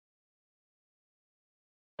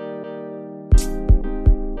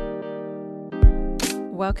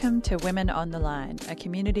Welcome to Women on the Line, a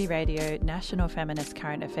community radio national feminist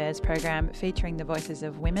current affairs program featuring the voices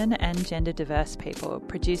of women and gender diverse people,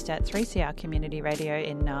 produced at 3CR Community Radio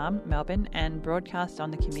in Naarm, Melbourne, and broadcast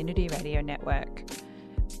on the Community Radio Network.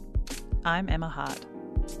 I'm Emma Hart.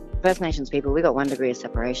 First Nations people, we got 1 degree of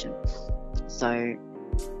separation. So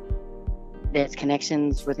there's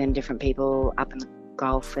connections within different people up in the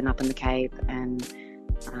Gulf and up in the Cape, and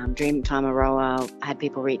Dreamtime Aroa had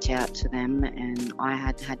people reach out to them, and I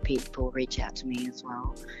had people reach out to me as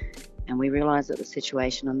well. And we realised that the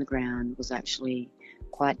situation on the ground was actually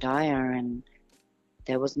quite dire and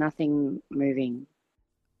there was nothing moving.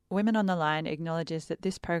 Women on the Line acknowledges that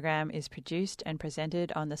this program is produced and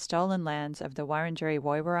presented on the stolen lands of the Wurundjeri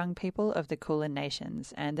Woiwurrung people of the Kulin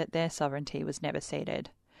Nations, and that their sovereignty was never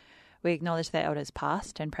ceded. We acknowledge their elders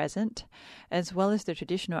past and present, as well as the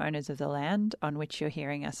traditional owners of the land on which you're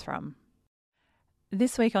hearing us from.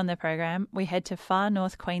 This week on the program, we head to far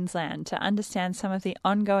north Queensland to understand some of the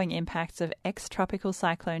ongoing impacts of ex-tropical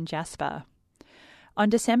cyclone Jasper. On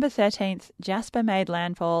December 13th, Jasper made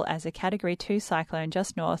landfall as a Category 2 cyclone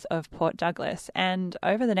just north of Port Douglas, and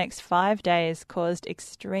over the next 5 days caused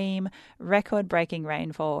extreme, record-breaking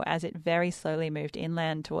rainfall as it very slowly moved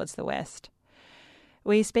inland towards the west.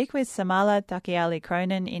 We speak with Samala Takiali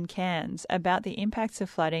Cronin in Cairns about the impacts of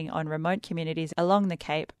flooding on remote communities along the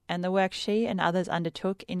Cape and the work she and others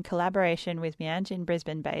undertook in collaboration with Mianjin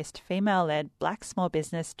Brisbane-based female-led Black small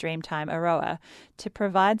business Dreamtime Aroa to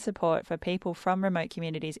provide support for people from remote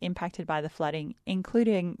communities impacted by the flooding,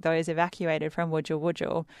 including those evacuated from Wujal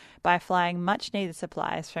Wujal, by flying much-needed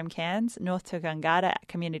supplies from Cairns north to Gangada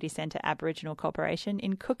Community Centre Aboriginal Corporation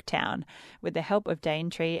in Cooktown with the help of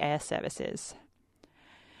Daintree Air Services.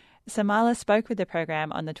 Samala spoke with the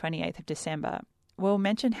program on the 28th of December. We'll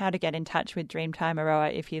mention how to get in touch with Dreamtime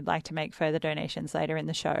Aroa if you'd like to make further donations later in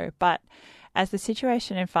the show. But as the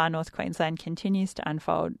situation in far north Queensland continues to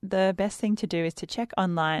unfold, the best thing to do is to check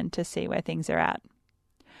online to see where things are at.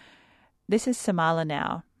 This is Samala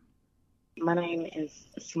now. My name is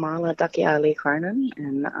Samala Takiali Cronin,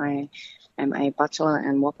 and I am a Bachelor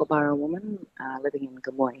and Wapabara woman living in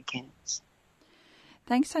Gamoy, Cairns.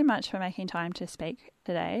 Thanks so much for making time to speak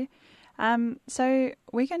today. So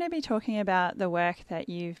we're going to be talking about the work that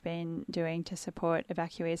you've been doing to support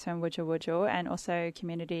evacuees from Wujal Wujal and also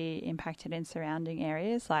community impacted in surrounding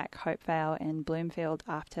areas like Hopevale and Bloomfield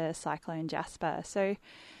after Cyclone Jasper. So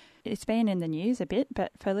it's been in the news a bit,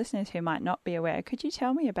 but for listeners who might not be aware, could you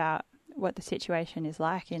tell me about what the situation is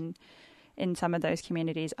like in some of those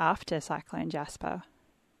communities after Cyclone Jasper?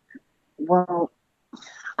 Well,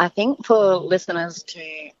 I think for listeners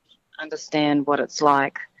to understand what it's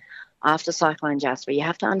like after Cyclone Jasper, you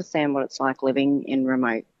have to understand what it's like living in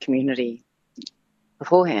remote community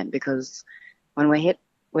beforehand, because when we're hit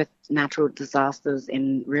with natural disasters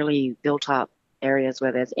in really built-up areas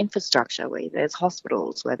where there's infrastructure, where there's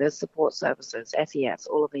hospitals, where there's support services, SES,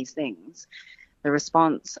 all of these things, the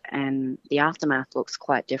response and the aftermath looks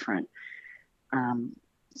quite different.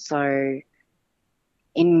 So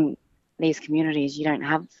in these communities, you don't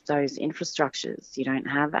have those infrastructures. You don't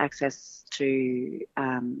have access to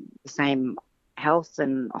the same health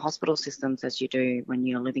and hospital systems as you do when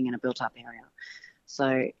you're living in a built-up area.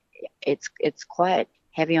 So it's quite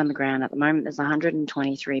heavy on the ground. At the moment, there's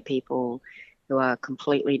 123 people who are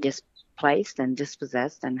completely displaced and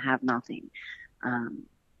dispossessed and have nothing.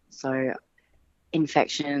 So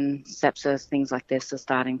infection, sepsis, things like this are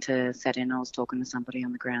starting to set in. I was talking to somebody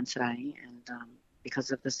on the ground today, and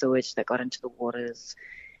because of the sewage that got into the waters,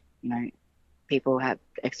 people had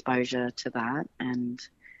exposure to that. And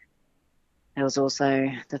there was also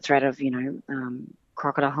the threat of,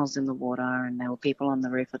 crocodiles in the water, and there were people on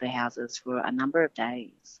the roof of their houses for a number of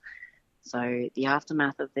days. So the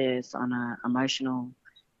aftermath of this on an emotional,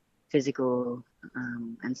 physical,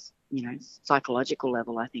 and, psychological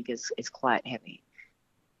level, I think is quite heavy.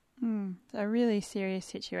 A really serious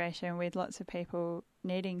situation with lots of people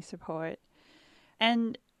needing support.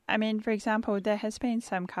 And, for example, there has been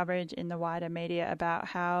some coverage in the wider media about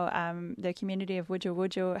how the community of Wujal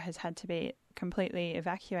Wujal has had to be completely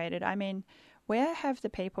evacuated. Where have the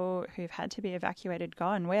people who've had to be evacuated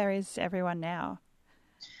gone? Where is everyone now?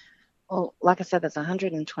 Well, like I said, there's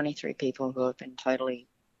 123 people who have been totally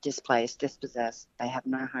displaced, dispossessed. They have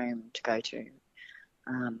no home to go to.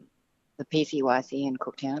 The PCYC in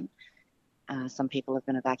Cooktown, some people have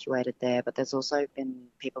been evacuated there, but there's also been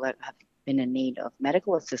people that have been in need of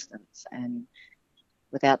medical assistance, and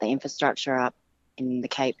without the infrastructure up in the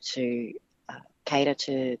Cape to cater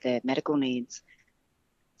to their medical needs,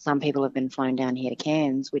 some people have been flown down here to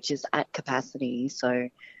Cairns, which is at capacity. So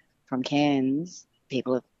from Cairns,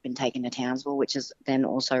 people have been taken to Townsville, which has then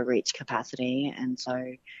also reached capacity. And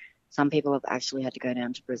so some people have actually had to go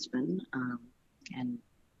down to Brisbane and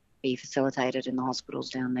be facilitated in the hospitals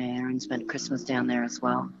down there and spent Christmas down there as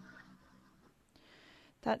well.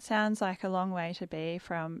 That sounds like a long way to be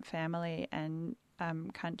from family and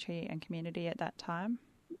country and community at that time.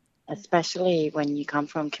 Especially when you come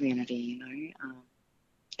from community,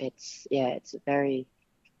 it's a very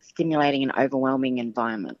stimulating and overwhelming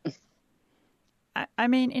environment. I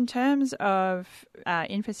mean, in terms of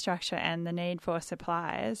infrastructure and the need for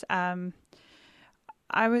supplies,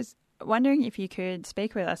 I was wondering if you could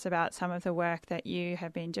speak with us about some of the work that you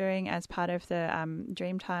have been doing as part of the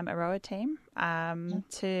Dreamtime Aroa team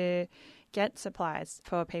to get supplies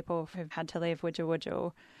for people who've had to leave Wujal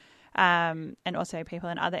Wujal, and also people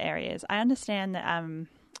in other areas. I understand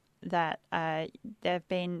that there have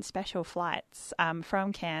been special flights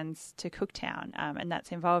from Cairns to Cooktown, and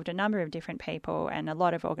that's involved a number of different people and a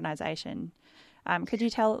lot of organisation. Could you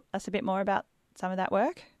tell us a bit more about some of that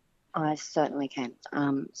work? I certainly can.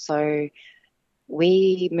 So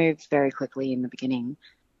we moved very quickly in the beginning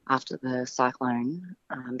after the cyclone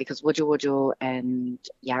because Wujal Wujal and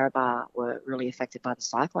Yarrabah were really affected by the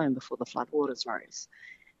cyclone before the floodwaters rose.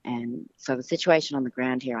 And so the situation on the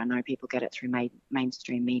ground here, I know people get it through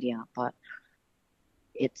mainstream media, but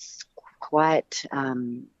it's quite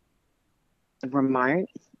remote.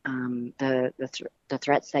 The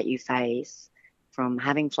threats that you face from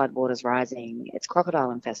having floodwaters rising, it's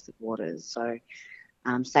crocodile-infested waters. So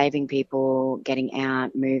saving people, getting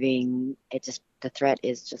out, moving, the threat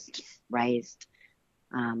is just raised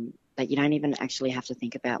that you don't even actually have to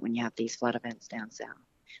think about when you have these flood events down south.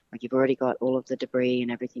 Like you've already got all of the debris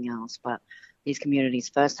and everything else, but these communities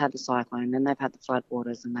first had the cyclone, then they've had the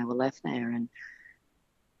floodwaters, and they were left there. And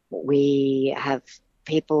we have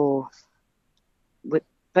people, with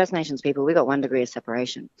First Nations people, we got 1 degree of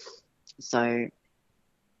separation. So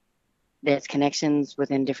there's connections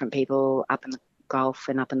within different people up in the Gulf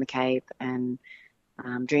and up in the Cape, and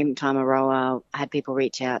Dreamtime Aroa had people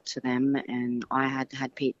reach out to them, and I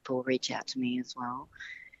had people reach out to me as well.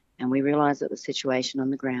 And we realised that the situation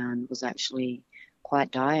on the ground was actually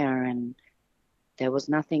quite dire and there was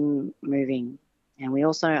nothing moving. And we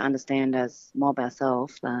also understand as mob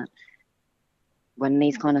ourselves that when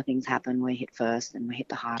these kind of things happen, we're hit first and we're hit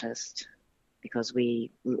the hardest because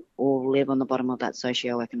we all live on the bottom of that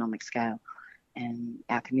socio-economic scale. And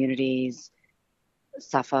our communities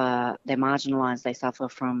suffer, they're marginalised, they suffer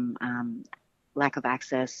from lack of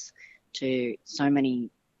access to so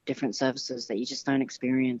many different services that you just don't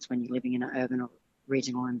experience when you're living in an urban or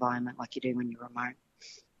regional environment like you do when you're remote.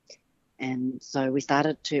 And so we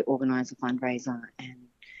started to organise a fundraiser and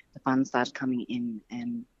the funds started coming in,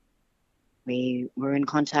 and we were in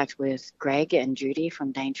contact with Greg and Judy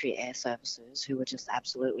from Daintree Air Services, who were just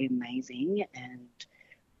absolutely amazing and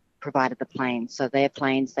provided the planes. So their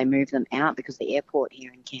planes, they moved them out because the airport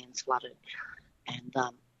here in Cairns flooded, and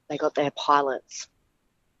they got their pilots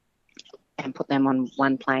and put them on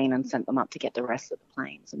one plane and sent them up to get the rest of the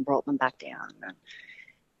planes and brought them back down.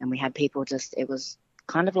 And we had people it was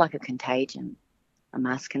kind of like a contagion, a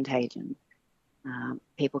mass contagion.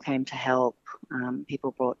 People came to help.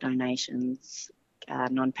 People brought donations,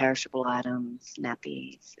 non-perishable items,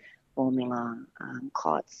 nappies, formula,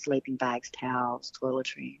 cots, sleeping bags, towels,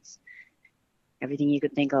 toiletries, everything you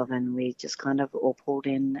could think of. And we just kind of all pulled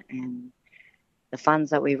in, and the funds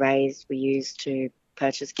that we raised we used to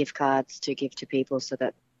purchase gift cards to give to people so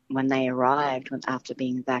that when they arrived, after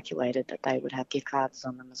being evacuated, that they would have gift cards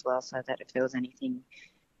on them as well, so that if there was anything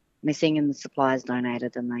missing in the supplies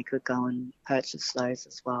donated, then they could go and purchase those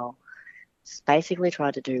as well. Just basically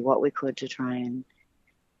tried to do what we could to try and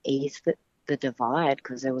ease the divide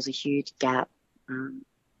because there was a huge gap.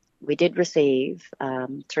 We did receive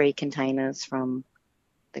 3 containers from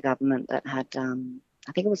the government that had,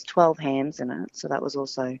 I think it was 12 hams in it, so that was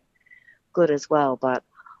also good as well. But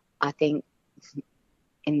I think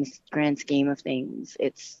in the grand scheme of things,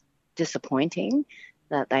 it's disappointing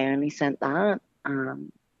that they only sent that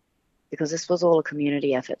because this was all a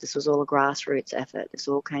community effort. This was all a grassroots effort. This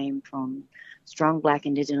all came from strong Blak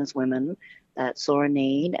Indigenous women that saw a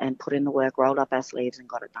need and put in the work, rolled up our sleeves and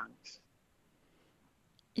got it done.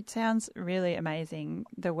 It sounds really amazing,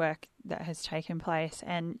 the work that has taken place.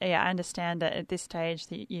 And yeah, I understand that at this stage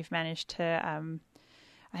that you've managed to,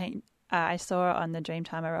 I think I saw on the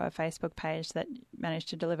Dreamtime Aroa Facebook page that managed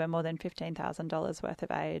to deliver more than $15,000 worth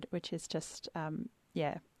of aid, which is just, I'm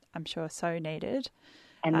sure so needed.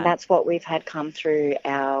 And that's what we've had come through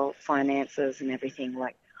our finances and everything.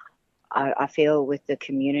 Like, I feel with the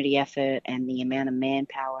community effort and the amount of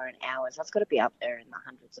manpower and hours, that's got to be up there in the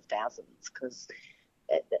hundreds of thousands because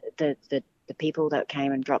the people that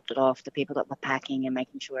came and dropped it off, the people that were packing and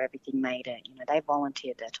making sure everything made it, they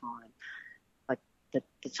volunteered their time. Like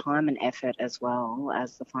the time and effort as well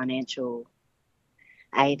as the financial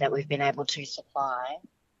aid that we've been able to supply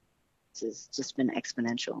has just been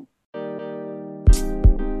exponential.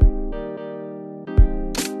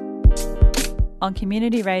 On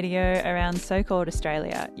community radio around so-called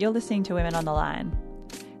Australia, you're listening to Women on the Line.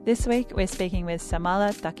 This week, we're speaking with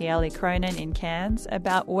Samala Takiali Cronin in Cairns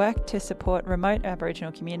about work to support remote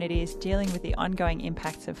Aboriginal communities dealing with the ongoing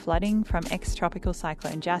impacts of flooding from ex-tropical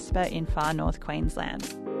Cyclone Jasper in far north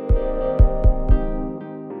Queensland.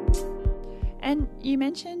 And you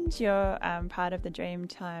mentioned you're part of the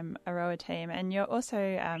Dreamtime Aroa team, and you're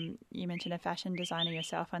also, you mentioned a fashion designer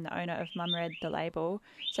yourself and the owner of Mumred, the label.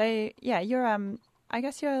 So, yeah, you're, I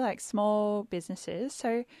guess you're like small businesses.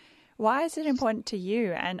 So why is it important to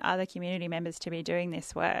you and other community members to be doing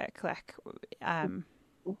this work? For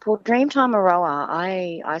Dreamtime Aroa,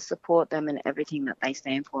 I support them in everything that they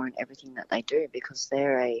stand for and everything that they do, because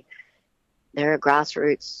they're a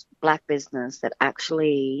grassroots Black business that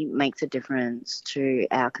actually makes a difference to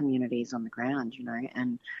our communities on the ground,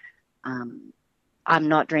 and I'm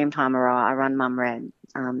not Dreamtime Aroa. I run Mumred,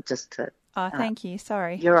 just to... thank you.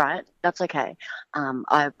 Sorry. You're right. That's okay.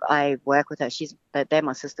 I work with her. They're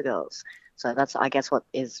my sister girls. So that's, I guess, what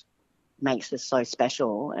makes this so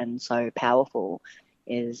special and so powerful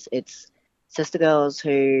is it's sister girls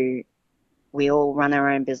who... We all run our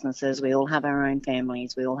own businesses, we all have our own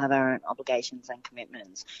families, we all have our own obligations and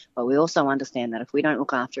commitments, but we also understand that if we don't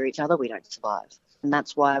look after each other, we don't survive. And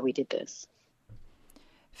that's why we did this.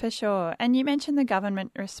 For sure. And you mentioned the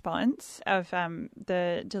government response of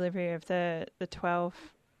the delivery of the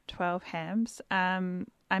 12 hams. I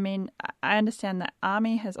mean, I understand that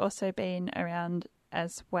Army has also been around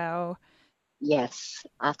as well. Yes,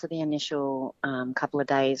 after the initial couple of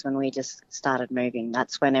days when we just started moving,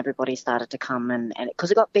 that's when everybody started to come and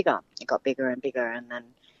because it got bigger and bigger, and then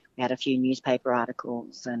we had a few newspaper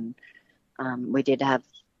articles, and we did have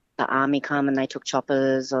the Army come and they took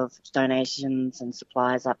choppers of donations and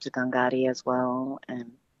supplies up to Gungari as well,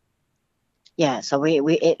 and yeah, so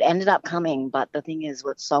it ended up coming. But the thing is,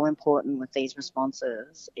 what's so important with these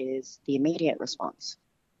responses is the immediate response.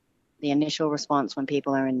 The initial response when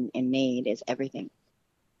people are in need is everything.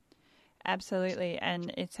 Absolutely.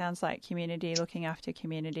 And it sounds like community, looking after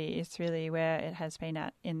community is really where it has been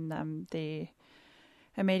at in the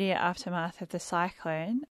immediate aftermath of the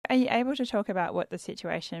cyclone. Are you able to talk about what the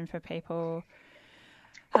situation for people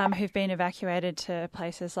who've been evacuated to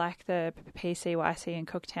places like the PCYC in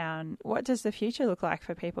Cooktown, what does the future look like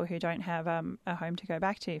for people who don't have a home to go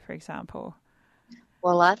back to, for example?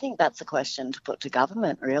 Well, I think that's a question to put to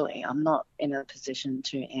government, really. I'm not in a position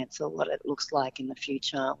to answer what it looks like in the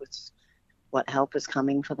future with what help is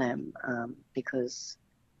coming for them, because,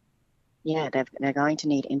 yeah, they're going to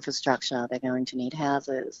need infrastructure, they're going to need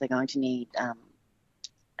houses, they're going to need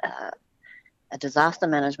a disaster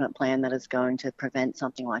management plan that is going to prevent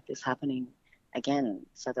something like this happening again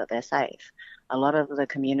so that they're safe. A lot of the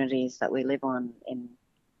communities that we live on in,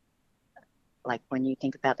 like when you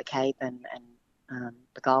think about the Cape and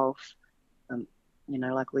the Gulf,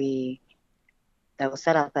 they were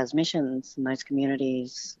set up as missions, and those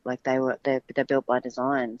communities, like they're built by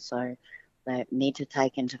design, so they need to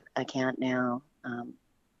take into account now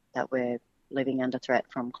that we're living under threat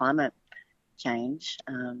from climate change,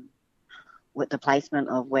 with the placement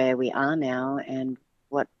of where we are now and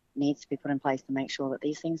what needs to be put in place to make sure that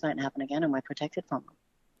these things don't happen again and we're protected from them.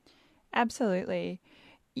 Absolutely.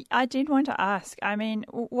 I did want to ask, I mean,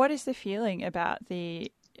 what is the feeling about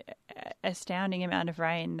the astounding amount of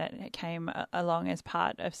rain that came along as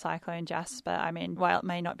part of Cyclone Jasper? I mean, while it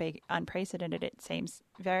may not be unprecedented, it seems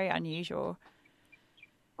very unusual.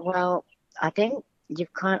 Well, I think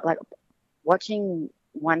you've kind of like watching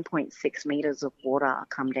 1.6 meters of water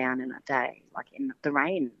come down in a day, like in the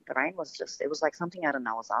rain. The rain was it was like something out of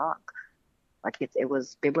Noah's Ark. Like it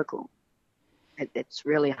was biblical. It's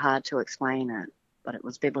really hard to explain it, but it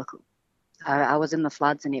was biblical. I was in the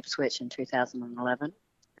floods in Ipswich in 2011,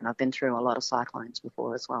 and I've been through a lot of cyclones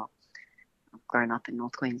before as well. I've grown up in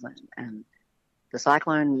North Queensland, and the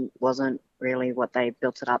cyclone wasn't really what they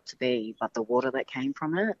built it up to be, but the water that came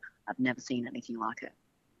from it, I've never seen anything like it.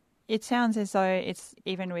 It sounds as though it's,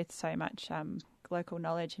 even with so much local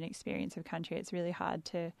knowledge and experience of country, it's really hard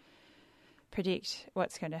to predict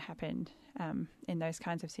what's going to happen in those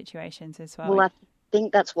kinds of situations as well. Well, I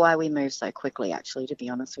think that's why we moved so quickly, actually, to be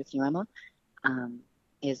honest with you, Emma,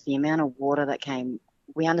 is the amount of water that came.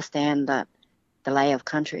 We understand that the lay of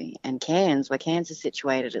country. And Cairns, where Cairns is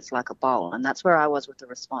situated, it's like a bowl. And that's where I was with the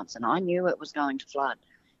response. And I knew it was going to flood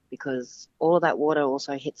because all of that water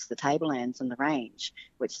also hits the tablelands and the range,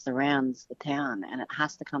 which surrounds the town, and it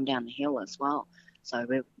has to come down the hill as well. So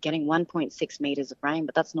we're getting 1.6 metres of rain,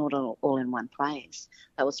 but that's not all in one place.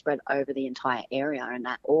 That was spread over the entire area, and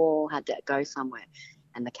that all had to go somewhere.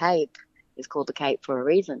 And the Cape is called the Cape for a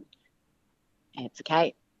reason. And it's a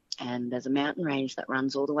cape, and there's a mountain range that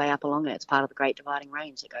runs all the way up along it. It's part of the Great Dividing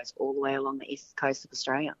Range that goes all the way along the east coast of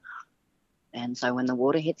Australia. And so when the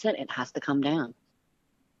water hits it, it has to come down.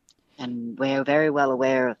 And we're very well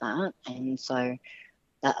aware of that. And so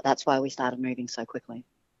that's why we started moving so quickly.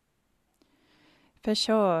 For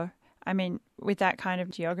sure. I mean, with that kind of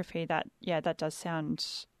geography, that does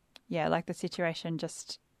sound, like the situation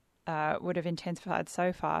just would have intensified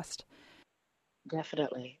so fast.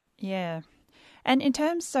 Definitely. Yeah. And in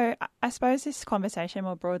terms, so I suppose this conversation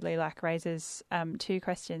more broadly raises two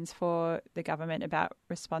questions for the government about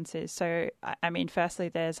responses. So, I mean, firstly,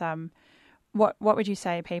 there's what would you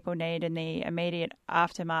say people need in the immediate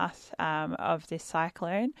aftermath of this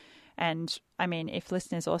cyclone? And I mean, if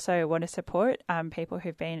listeners also want to support people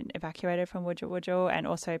who've been evacuated from Wujal and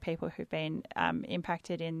also people who've been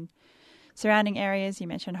impacted in surrounding areas, you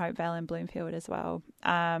mentioned Hopevale and Bloomfield as well.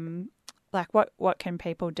 What can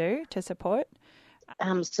people do to support?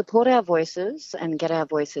 Support our voices and get our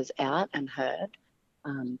voices out and heard,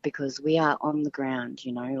 because we are on the ground.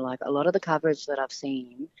 A lot of the coverage that I've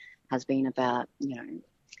seen has been about,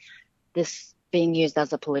 this being used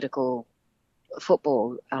as a political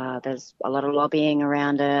football. There's a lot of lobbying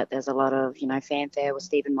around it. There's a lot of, fanfare with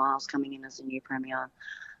Stephen Miles coming in as a new premier.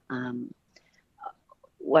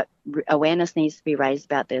 What awareness needs to be raised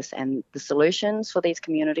about this, and the solutions for these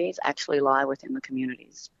communities actually lie within the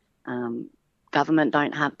communities. Government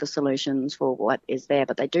don't have the solutions for what is there,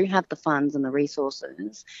 but they do have the funds and the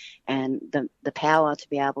resources and the power to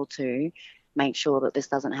be able to make sure that this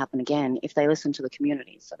doesn't happen again if they listen to the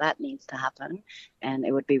communities. So that needs to happen, and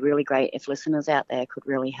it would be really great if listeners out there could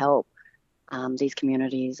really help these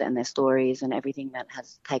communities and their stories and everything that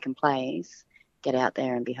has taken place get out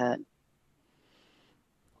there and be heard.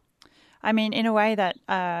 I mean, in a way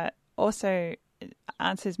that also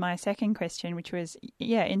answers my second question, which was,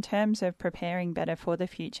 in terms of preparing better for the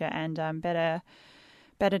future and better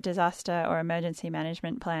disaster or emergency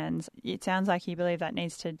management plans, it sounds like you believe that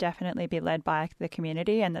needs to definitely be led by the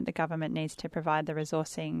community and that the government needs to provide the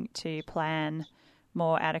resourcing to plan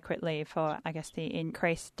more adequately for, I guess, the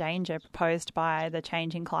increased danger proposed by the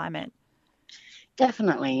changing climate.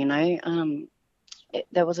 Definitely,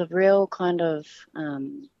 there was a real kind of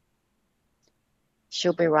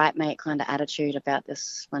she'll be right, mate, kind of attitude about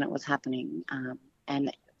this when it was happening.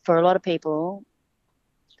 And for a lot of people,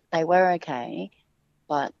 they were okay,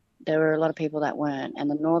 but there were a lot of people that weren't. And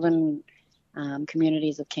the northern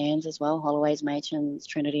communities of Cairns as well, Holloways, Machins,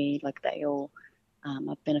 Trinity, they all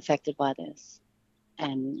have been affected by this.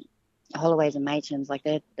 And Holloways and Machins,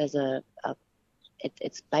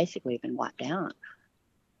 it's basically been wiped out.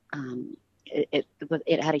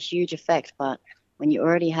 It had a huge effect, but when you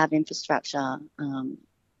already have infrastructure,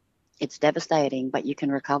 it's devastating, but you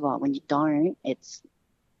can recover. When you don't, it's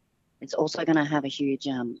also going to have a huge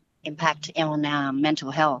impact on our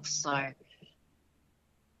mental health. So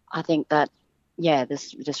I think that,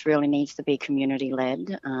 this really needs to be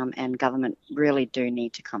community-led, and government really do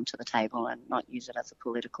need to come to the table and not use it as a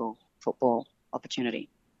political football opportunity.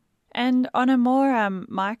 And on a more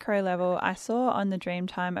micro level, I saw on the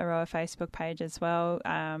Dreamtime Aroa Facebook page as well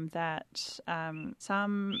that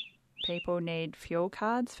some people need fuel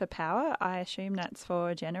cards for power. I assume that's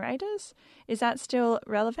for generators. Is that still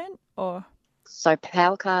relevant? Or so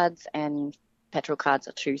power cards and petrol cards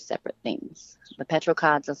are two separate things. The petrol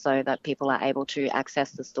cards are so that people are able to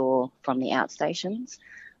access the store from the outstations,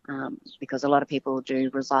 because a lot of people do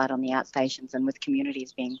reside on the outstations, and with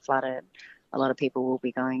communities being flooded, a lot of people will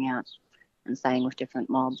be going out and staying with different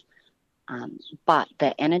mobs. But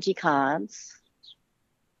the energy cards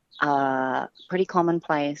are pretty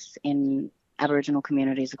commonplace in Aboriginal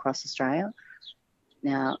communities across Australia.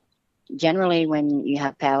 Now, generally when you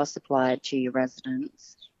have power supplied to your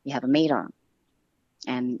residents, you have a meter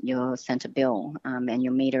and you're sent a bill, and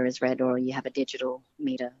your meter is read, or you have a digital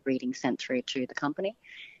meter reading sent through to the company.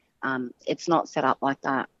 It's not set up like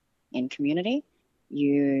that in community.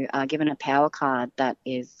 You are given a power card that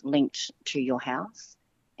is linked to your house,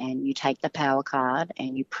 and you take the power card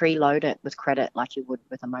and you preload it with credit like you would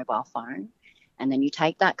with a mobile phone. And then you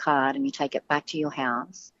take that card and you take it back to your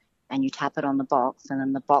house and you tap it on the box, and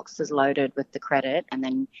then the box is loaded with the credit, and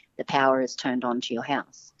then the power is turned on to your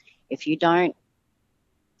house. If you don't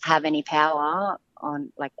have any power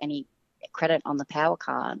on, like, any credit on the power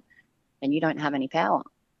card, then you don't have any power.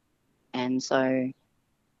 And so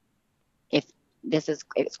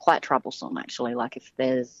it's quite troublesome, actually. Like, if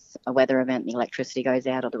there's a weather event, the electricity goes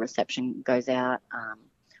out, or the reception goes out,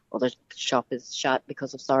 or the shop is shut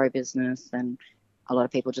because of sorry business, then a lot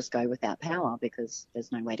of people just go without power because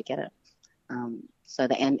there's no way to get it. So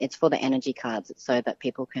it's for the energy cards. It's so that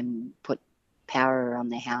people can put power on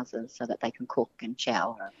their houses so that they can cook and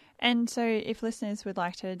shower. And so if listeners would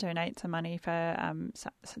like to donate some money for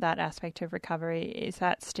that aspect of recovery, is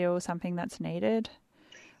that still something that's needed?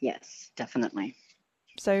 Yes, definitely.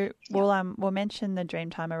 So we'll mention the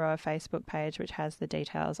Dreamtime Aroa Facebook page, which has the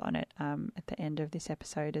details on it at the end of this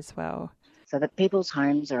episode as well. So that people's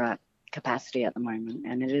homes are at capacity at the moment,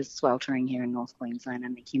 and it is sweltering here in North Queensland,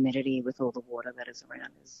 and the humidity with all the water that is around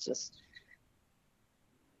is just,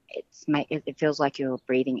 it feels like you're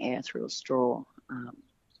breathing air through a straw.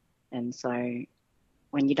 And so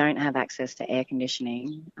when you don't have access to air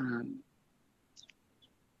conditioning,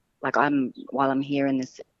 while I'm here in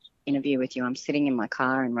this interview with you, I'm sitting in my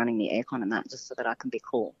car and running the aircon and that, just so that I can be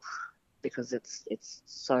cool, because it's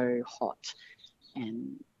so hot.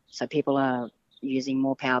 And so people are using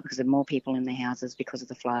more power because there are more people in their houses because of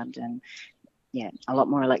the flood, and a lot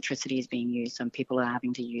more electricity is being used, so people are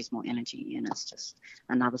having to use more energy, and it's just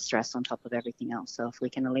another stress on top of everything else. So if we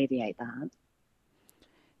can alleviate that.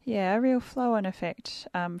 Yeah, a real flow-on effect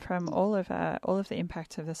from all of the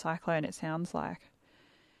impacts of the cyclone, it sounds like.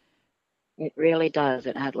 It really does.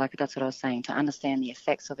 That's what I was saying. To understand the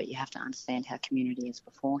effects of it, you have to understand how community is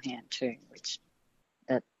beforehand too,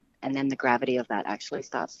 and then the gravity of that actually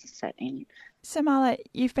starts to set in. So Marla,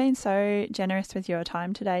 you've been so generous with your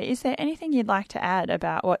time today. Is there anything you'd like to add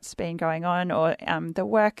about what's been going on, or the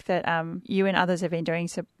work that you and others have been doing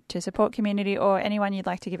to support community, or anyone you'd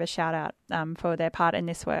like to give a shout out for their part in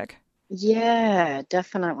this work? Yeah,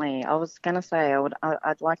 definitely. I was going to say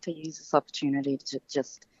I'd like to use this opportunity to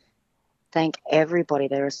just thank everybody.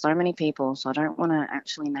 There are so many people, so I don't want to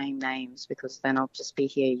actually name names, because then I'll just be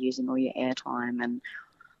here using all your airtime, and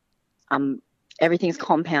everything's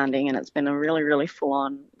compounding, and it's been a really, really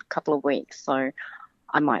full-on couple of weeks. So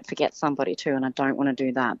I might forget somebody too, and I don't want to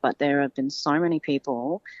do that. But there have been so many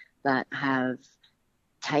people that have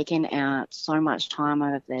taken out so much time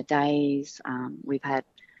out of their days. We've had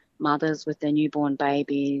mothers with their newborn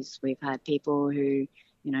babies. We've had people who,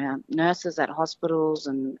 nurses at hospitals,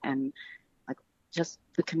 and like, just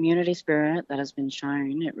the community spirit that has been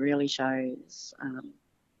shown. It really shows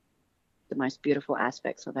the most beautiful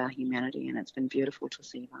aspects of our humanity, and it's been beautiful to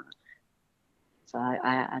see that. So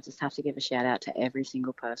I just have to give a shout out to every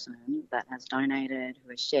single person that has donated, who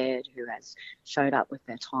has shared, who has showed up with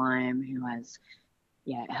their time, who has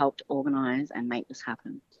helped organise and make this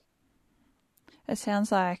happen. It sounds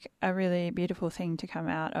like a really beautiful thing to come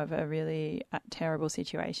out of a really terrible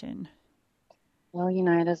situation. Well,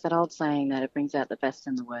 there's that old saying that it brings out the best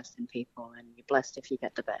and the worst in people, and you're blessed if you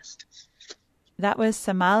get the best. That was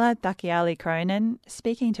Samala Dakiali Cronin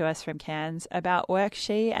speaking to us from Cairns about work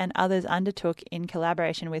she and others undertook in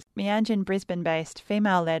collaboration with Meanjin Brisbane-based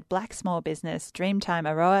female-led Black small business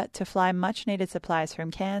Dreamtime Aroa to fly much-needed supplies from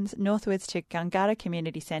Cairns northwards to Gungara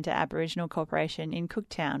Community Centre Aboriginal Corporation in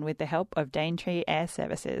Cooktown with the help of Daintree Air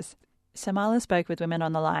Services. Samala spoke with Women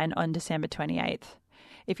on the Line on December 28th.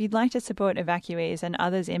 If you'd like to support evacuees and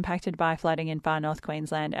others impacted by flooding in far north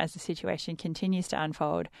Queensland as the situation continues to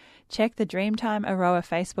unfold, check the Dreamtime Aroa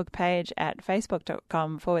Facebook page at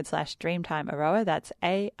facebook.com/Dreamtime Aroa. That's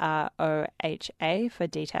AROHA for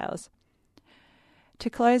details. To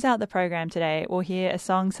close out the program today, we'll hear a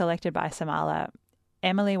song selected by Samala,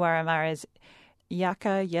 Emily Waramara's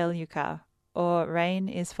Yaka Yeluka, or Rain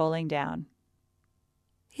is Falling Down.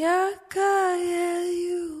 Yaka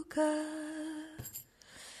Yeluka,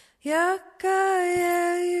 Yaka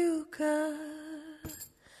Yeluka,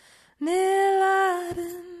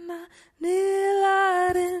 Niladina,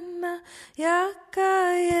 Niladina, Yaka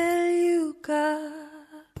Yeluka.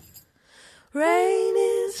 Rain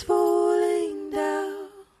is falling down,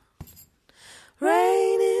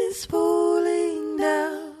 rain is falling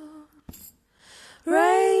down,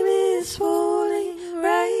 rain is falling,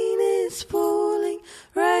 rain is falling,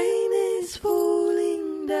 rain is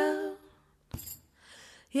falling down.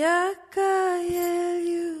 Yaka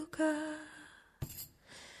Yeluka,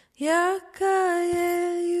 Yaka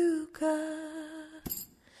Yeluka,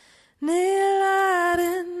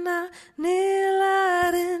 Niladina,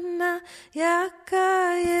 Niladina,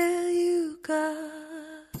 Yaka Yeluka,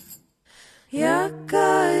 Yaka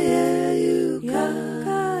Yeluka,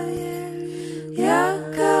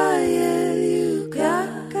 Yaka Yeluka,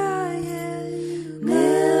 Yaka Yeluka,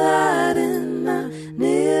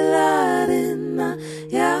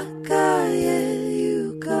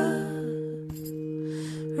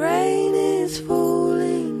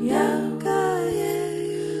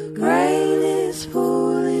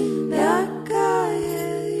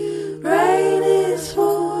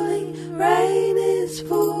 is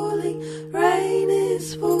falling, rain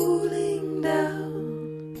is falling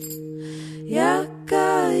down.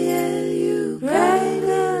 Yakayeluka, rain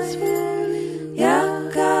is falling.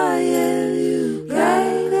 Yakayeluka,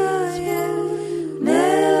 rain is falling.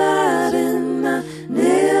 Niladina,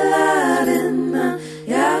 niladina,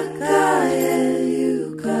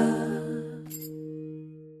 Yakayeluka.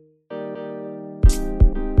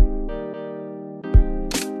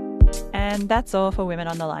 And that's all for Women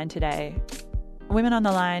on the Line today. Women on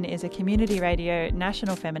the Line is a community radio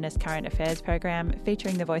national feminist current affairs program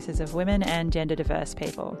featuring the voices of women and gender diverse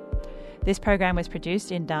people. This program was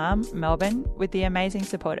produced in Darm, Melbourne, with the amazing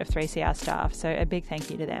support of 3CR staff, so a big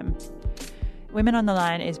thank you to them. Women on the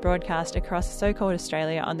Line is broadcast across so-called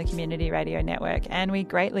Australia on the Community Radio Network, and we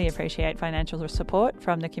greatly appreciate financial support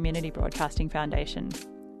from the Community Broadcasting Foundation.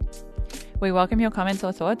 We welcome your comments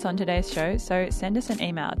or thoughts on today's show, so send us an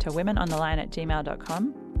email to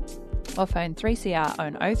womenontheline@gmail.com or phone 3CR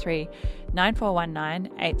on 03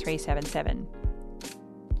 9419 8377.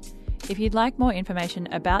 If you'd like more information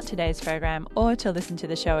about today's program or to listen to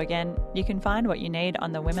the show again, you can find what you need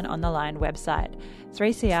on the Women on the Line website,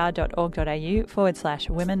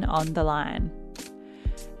 3cr.org.au/Women on the Line.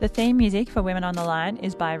 The theme music for Women on the Line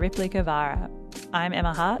is by Ripley Kavara. I'm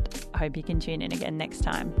Emma Hart. I hope you can tune in again next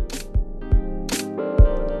time.